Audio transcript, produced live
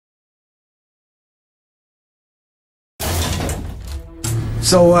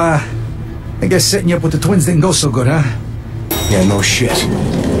So, I guess setting you up with the twins didn't go so good, huh? Yeah, no shit.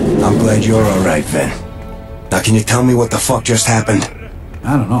 I'm glad you're alright, Vin. Now can you tell me what the fuck just happened?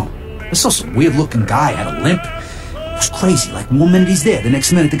 I don't know. I saw some weird-looking guy had a limp. It was crazy. Like, one minute he's there, the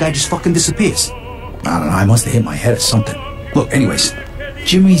next minute the guy just fucking disappears. I don't know, I must have hit my head or something. Look, anyways,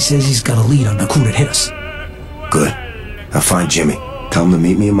 Jimmy says he's got a lead on the crew that hit us. Good. I'll find Jimmy. Tell him to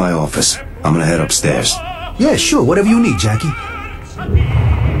meet me in my office. I'm gonna head upstairs. Yeah, sure, whatever you need, Jackie.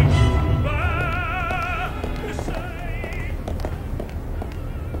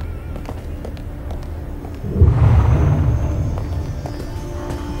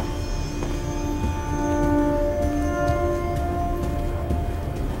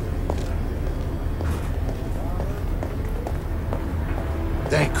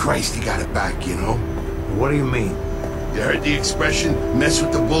 Thank Christ he got it back, you know? What do you mean? You heard the expression, mess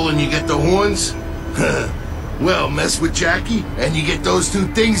with the bull and you get the horns? Well, mess with Jackie and you get those two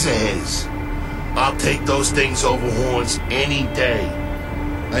things of his. I'll take those things over horns any day.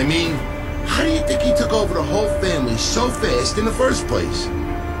 I mean, how do you think he took over the whole family so fast in the first place?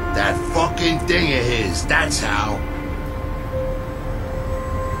 That fucking thing of his, that's how.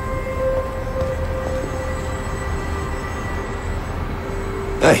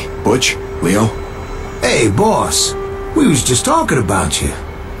 Hey, Butch, Leo. Hey, boss. We was just talking about you.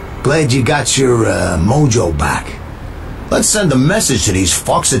 Glad you got your, mojo back. Let's send a message to these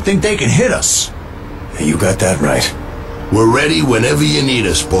fucks that think they can hit us. You got that right. We're ready whenever you need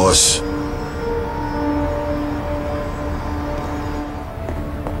us, boss.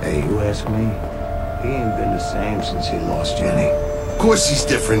 Hey, you ask me? He ain't been the same since he lost Jenny. Of course he's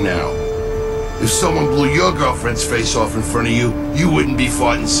different now. If someone blew your girlfriend's face off in front of you, you wouldn't be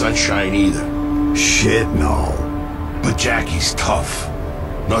farting sunshine either. Shit, no. But Jackie's tough.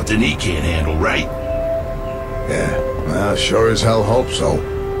 Nothing he can't handle, right? Yeah, well, sure as hell hope so.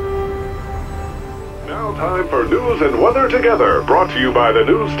 Now time for news and weather together, brought to you by the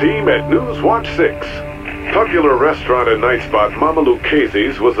news team at Newswatch 6. Popular restaurant and night spot Mama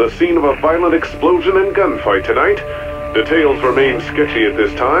Lucchese's was the scene of a violent explosion and gunfight tonight. Details remain sketchy at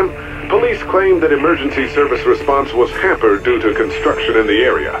this time. Police claim that emergency service response was hampered due to construction in the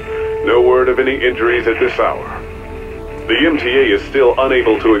area. No word of any injuries at this hour. The MTA is still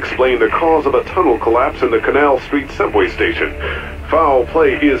unable to explain the cause of a tunnel collapse in the Canal Street subway station. Foul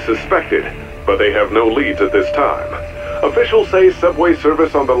play is suspected, but they have no leads at this time. Officials say subway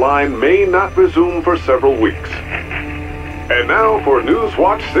service on the line may not resume for several weeks. And now for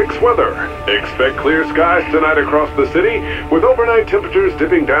Newswatch 6 weather. Expect clear skies tonight across the city, with overnight temperatures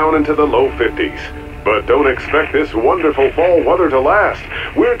dipping down into the low 50s. But don't expect this wonderful fall weather to last.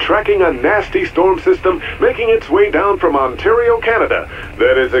 We're tracking a nasty storm system making its way down from Ontario, Canada,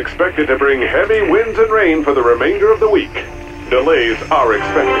 that is expected to bring heavy winds and rain for the remainder of the week. Delays are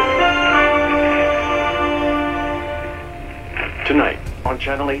expected. Tonight on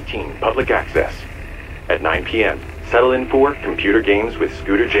Channel 18 Public Access at 9 p.m. Settle in for Computer Games with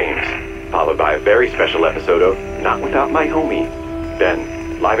Scooter James, followed by a very special episode of Not Without My Homie.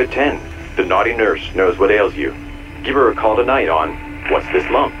 Then, live at 10, The Naughty Nurse Knows What Ails You. Give her a call tonight on What's This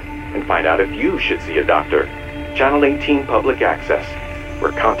Lump? And find out if you should see a doctor. Channel 18 Public Access,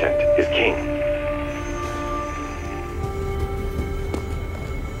 where content is king.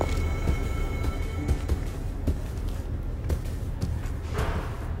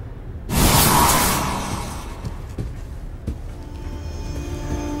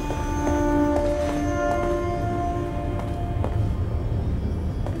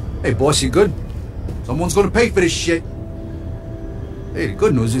 Hey, boss, you good? Someone's gonna pay for this shit. Hey, the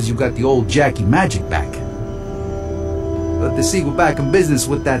good news is you got the old Jackie magic back. Good to see we're back in business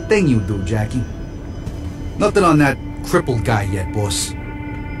with that thing you do, Jackie. Nothing on that crippled guy yet, boss.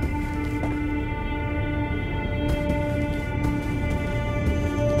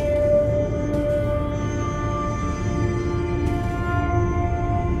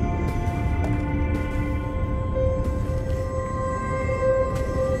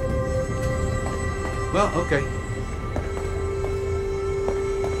 Well, okay.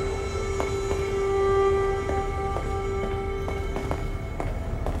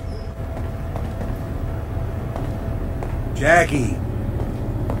 Jackie.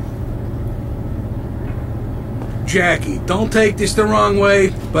 Jackie, don't take this the wrong way,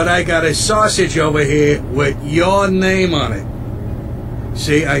 but I got a sausage over here with your name on it.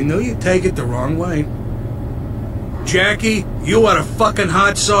 See, I knew you'd take it the wrong way. Jackie, you are the fucking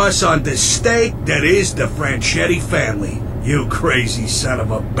hot sauce on the steak that is the Franchetti family. You crazy son of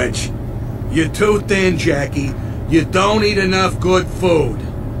a bitch. You're too thin, Jackie. You don't eat enough good food.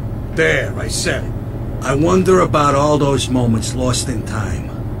 There, I said it. I wonder about all those moments lost in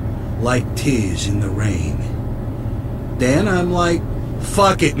time, like tears in the rain. Then I'm like,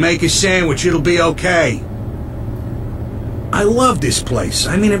 fuck it, make a sandwich, it'll be okay. I love this place.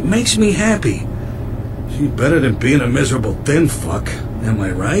 I mean, it makes me happy. She's better than being a miserable thin fuck, am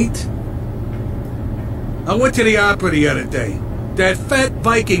I right? I went to the opera the other day. That fat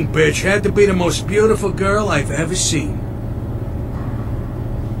Viking bitch had to be the most beautiful girl I've ever seen.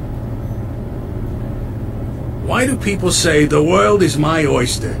 Why do people say the world is my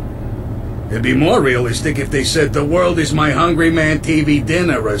oyster? It'd be more realistic if they said the world is my Hungry Man TV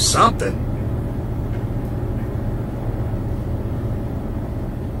dinner or something.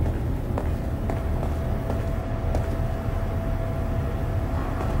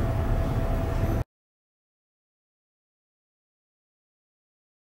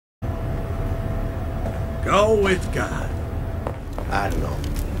 Go with God. I don't know.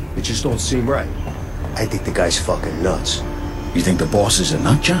 It just don't seem right. I think the guy's fucking nuts. You think the boss is a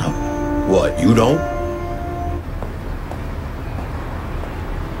nut job? What, you don't?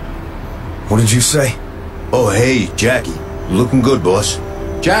 What did you say? Oh, hey, Jackie. You looking good, boss.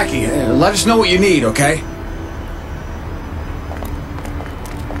 Jackie, let us know what you need, okay?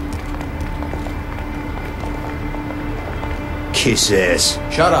 Kiss ass.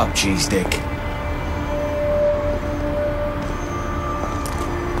 Shut up, cheese dick.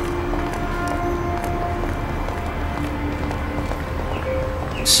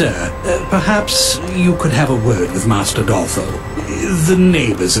 Sir, perhaps you could have a word with Master Dolfo. The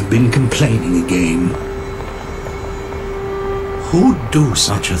neighbors have been complaining again. Who'd do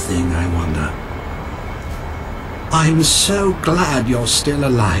such a thing, I wonder? I'm so glad you're still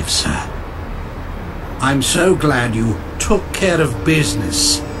alive, sir. I'm so glad you took care of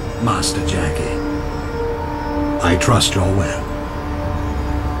business, Master Jackie. I trust you're well.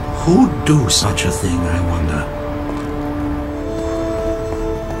 Who'd do such a thing, I wonder?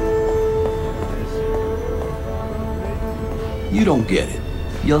 You don't get it.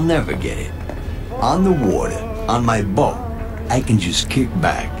 You'll never get it. On the water, on my boat, I can just kick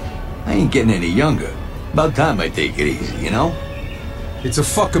back. I ain't getting any younger. About time I take it easy, you know? It's a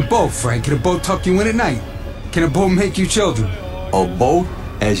fucking boat, Frank. Can a boat tuck you in at night? Can a boat make you children? A boat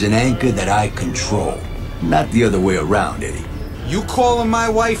has an anchor that I control. Not the other way around, Eddie. You calling my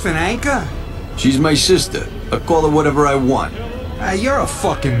wife an anchor? She's my sister. I call her whatever I want. You're a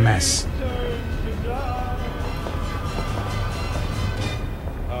fucking mess.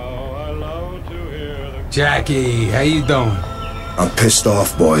 Jackie, how you doing? I'm pissed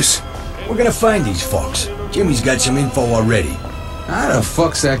off, boys. We're gonna find these fucks. Jimmy's got some info already. How the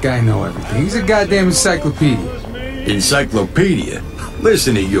fuck's that guy know everything? He's a goddamn encyclopedia. Encyclopedia?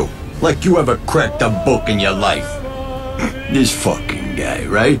 Listen to you. Like you ever cracked a book in your life. This fucking guy,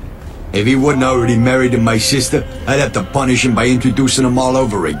 right? If he wasn't already married to my sister, I'd have to punish him by introducing him all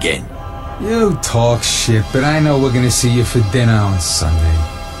over again. You talk shit, but I know we're gonna see you for dinner on Sunday.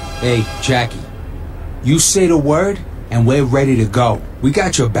 Hey, Jackie. You say the word, and we're ready to go. We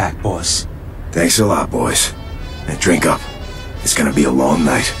got your back, boss. Thanks a lot, boys. Now drink up. It's gonna be a long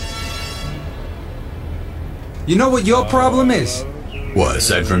night. You know what your problem is? What,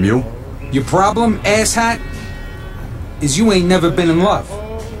 aside from you? Your problem, asshat, is you ain't never been in love.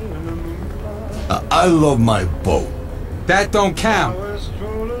 I love my boat. That don't count.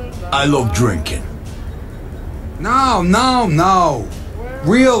 I love drinking. No.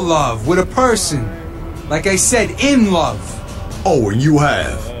 Real love with a person. Like I said, in love. Oh, and you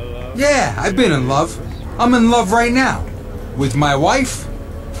have? Yeah, I've been in love. I'm in love right now. With my wife.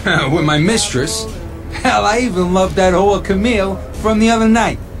 With my mistress. Hell, I even love that whore Camille from the other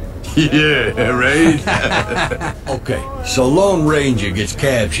night. Yeah, right? Okay, so Lone Ranger gets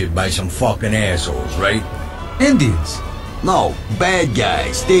captured by some fucking assholes, right? Indians. No, bad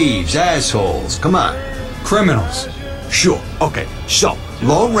guys, thieves, assholes. Come on. Criminals. Sure, okay, so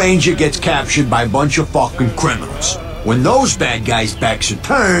Lone Ranger gets captured by a bunch of fucking criminals. When those bad guys' backs are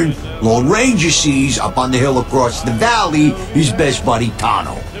turned, Lone Ranger sees up on the hill across the valley his best buddy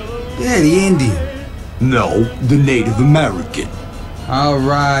Tano. Yeah, the Indian. No, the Native American. All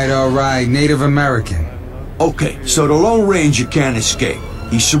right, Native American. Okay, so the Lone Ranger can't escape.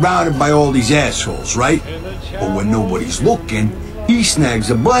 He's surrounded by all these assholes, right? But when nobody's looking, he snags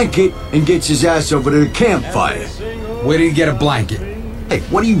a blanket and gets his ass over to the campfire. Where did he get a blanket? Hey,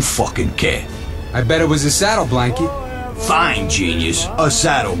 what do you fucking care? I bet it was a saddle blanket. Fine, genius. A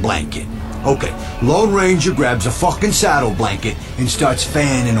saddle blanket. Okay, Lone Ranger grabs a fucking saddle blanket and starts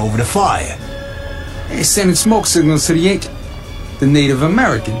fanning over the fire. He's sending smoke signals to the agent. The Native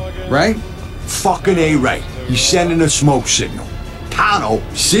American, right? Fucking A right. He's sending a smoke signal. Tano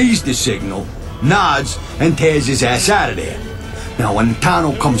sees the signal, nods, and tears his ass out of there. Now, when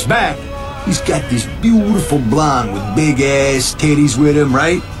Tano comes back, he's got this beautiful blonde with big ass titties with him,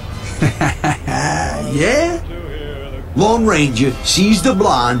 right? Yeah? Lone Ranger sees the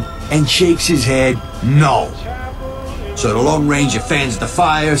blonde and shakes his head no. So the Lone Ranger fans the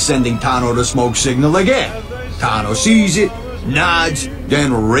fire, sending Tano the smoke signal again. Tano sees it, nods,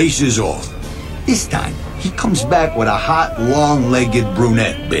 then races off. This time, he comes back with a hot, long-legged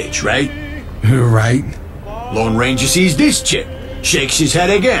brunette bitch, right? Right. Lone Ranger sees this chick, shakes his head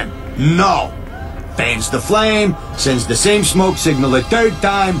again. No. Fans the flame, sends the same smoke signal a third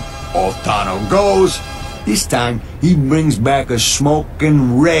time. Off Tano goes. This time, he brings back a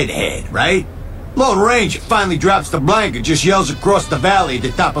smoking redhead, right? Lone Ranger finally drops the blanket, just yells across the valley at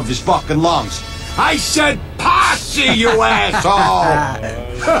the top of his fucking lungs. I said posse, you asshole!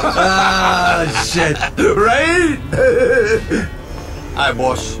 Ah, shit. Right? Hi,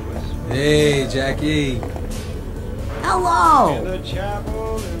 boss. Hey, Jackie. Hello.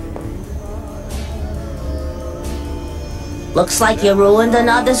 Looks like you ruined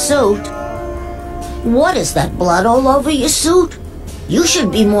another suit. What is that blood all over your suit? You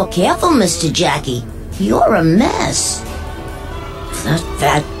should be more careful, Mr. Jackie. You're a mess. That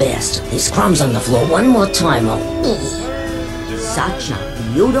fat bastard. These crumbs on the floor one more time. Oh, such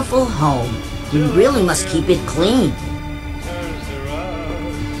a beautiful home. You really must keep it clean.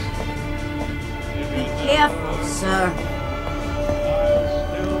 Be careful, sir.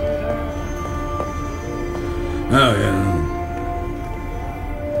 Oh, yeah.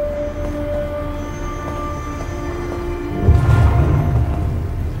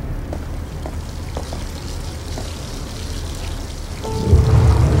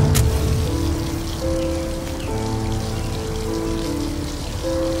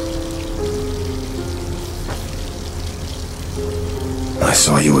 I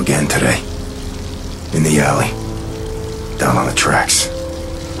saw you again today. In the alley. Down on the tracks.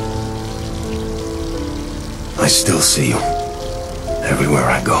 I still see you. Everywhere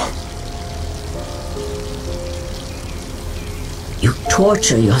I go. You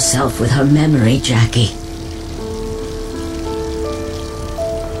torture yourself with her memory, Jackie.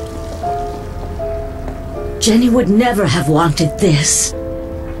 Jenny would never have wanted this.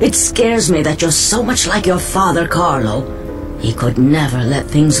 It scares me that you're so much like your father, Carlo. He could never let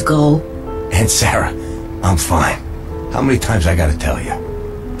things go. And Sarah, I'm fine. How many times I gotta tell you?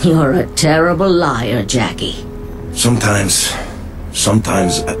 You're a terrible liar, Jackie. Sometimes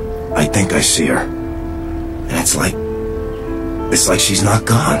I think I see her. And it's like she's not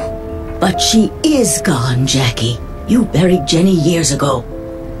gone. But she is gone, Jackie. You buried Jenny years ago.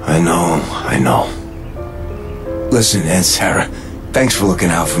 I know. Listen, Aunt Sarah, thanks for looking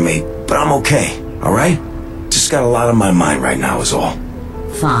out for me, but I'm okay, alright? Just got a lot on my mind right now is all.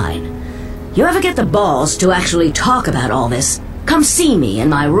 Fine. You ever get the balls to actually talk about all this, come see me in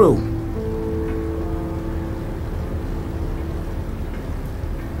my room.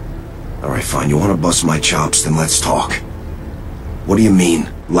 Alright, fine, you wanna bust my chops, then let's talk. What do you mean,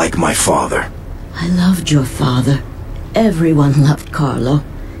 like my father? I loved your father. Everyone loved Carlo.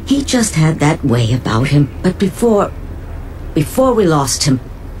 He just had that way about him. But before we lost him,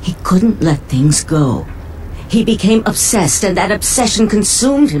 he couldn't let things go. He became obsessed, and that obsession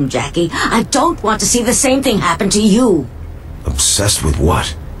consumed him, Jackie. I don't want to see the same thing happen to you. Obsessed with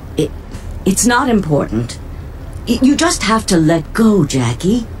what? It's not important. You just have to let go,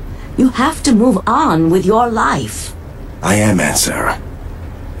 Jackie. You have to move on with your life. I am, Aunt Sarah.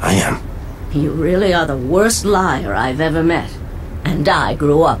 I am. You really are the worst liar I've ever met. And I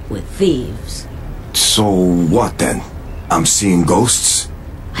grew up with thieves. So what then? I'm seeing ghosts?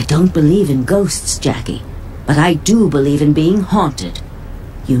 I don't believe in ghosts, Jackie. But I do believe in being haunted.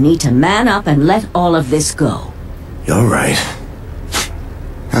 You need to man up and let all of this go. You're right.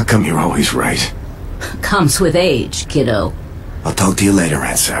 How come you're always right? Comes with age, kiddo. I'll talk to you later,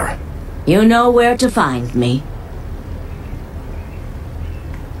 Aunt Sarah. You know where to find me.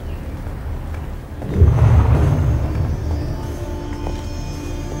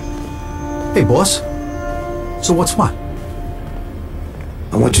 Hey, boss. So what's what?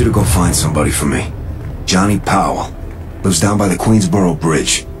 I want you to go find somebody for me. Johnny Powell. Lives down by the Queensboro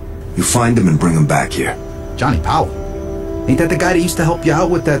Bridge. You find him and bring him back here. Johnny Powell? Ain't that the guy that used to help you out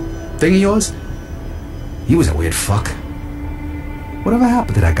with that thing of yours? He was a weird fuck. Whatever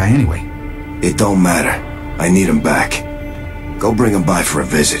happened to that guy anyway? It don't matter. I need him back. Go bring him by for a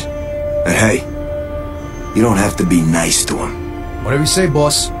visit. And hey, you don't have to be nice to him. Whatever you say,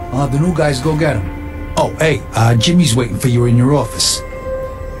 boss. I'll have the new guys go get him. Oh, hey, Jimmy's waiting for you in your office.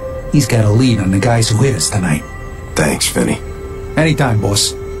 He's got a lead on the guys who hit us tonight. Thanks, Vinny. Anytime,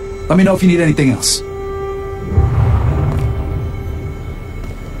 boss. Let me know if you need anything else.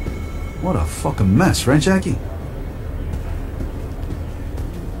 What a fucking mess, right, Jackie?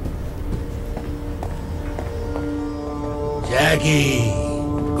 Jackie,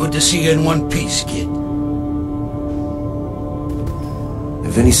 good to see you in one piece, kid.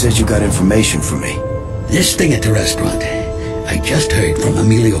 Vinny says you got information for me. This thing at the restaurant. I just heard from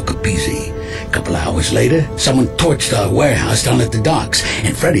Emilio Capizzi. A couple hours later, someone torched our warehouse down at the docks,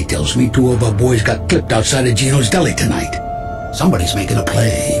 and Freddy tells me 2 of our boys got clipped outside of Gino's Deli tonight. Somebody's making a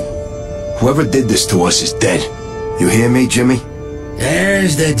play. Whoever did this to us is dead. You hear me, Jimmy?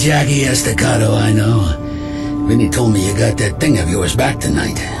 There's the Jackie Estacado I know. Vinny told me you got that thing of yours back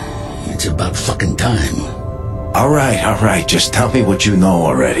tonight. It's about fucking time. All right. Just tell me what you know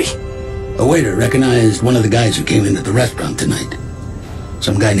already. A waiter recognized one of the guys who came into the restaurant tonight.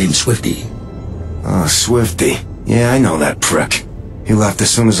 Some guy named Swifty. Oh, Swifty. Yeah, I know that prick. He left as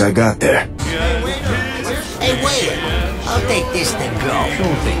soon as I got there. Hey, waiter. I'll take this to go.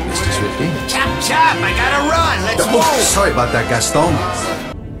 Sure thing, Mr. Swifty. Chop, chop. I gotta run. Let's Oh, move. sorry about that, Gaston.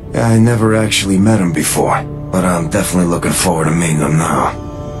 Yeah, I never actually met him before, but I'm definitely looking forward to meeting him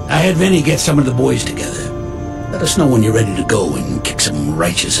now. I had Vinny get some of the boys together. Let us know when you're ready to go and kick some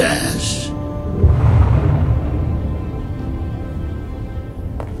righteous ass.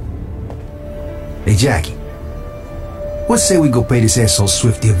 Hey, Jackie. What say we go pay this asshole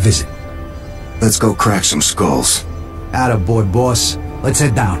Swifty a visit? Let's go crack some skulls. Attaboy, boss. Let's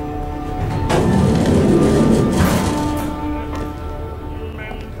head down.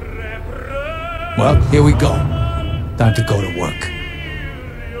 Well, here we go. Time to go to work.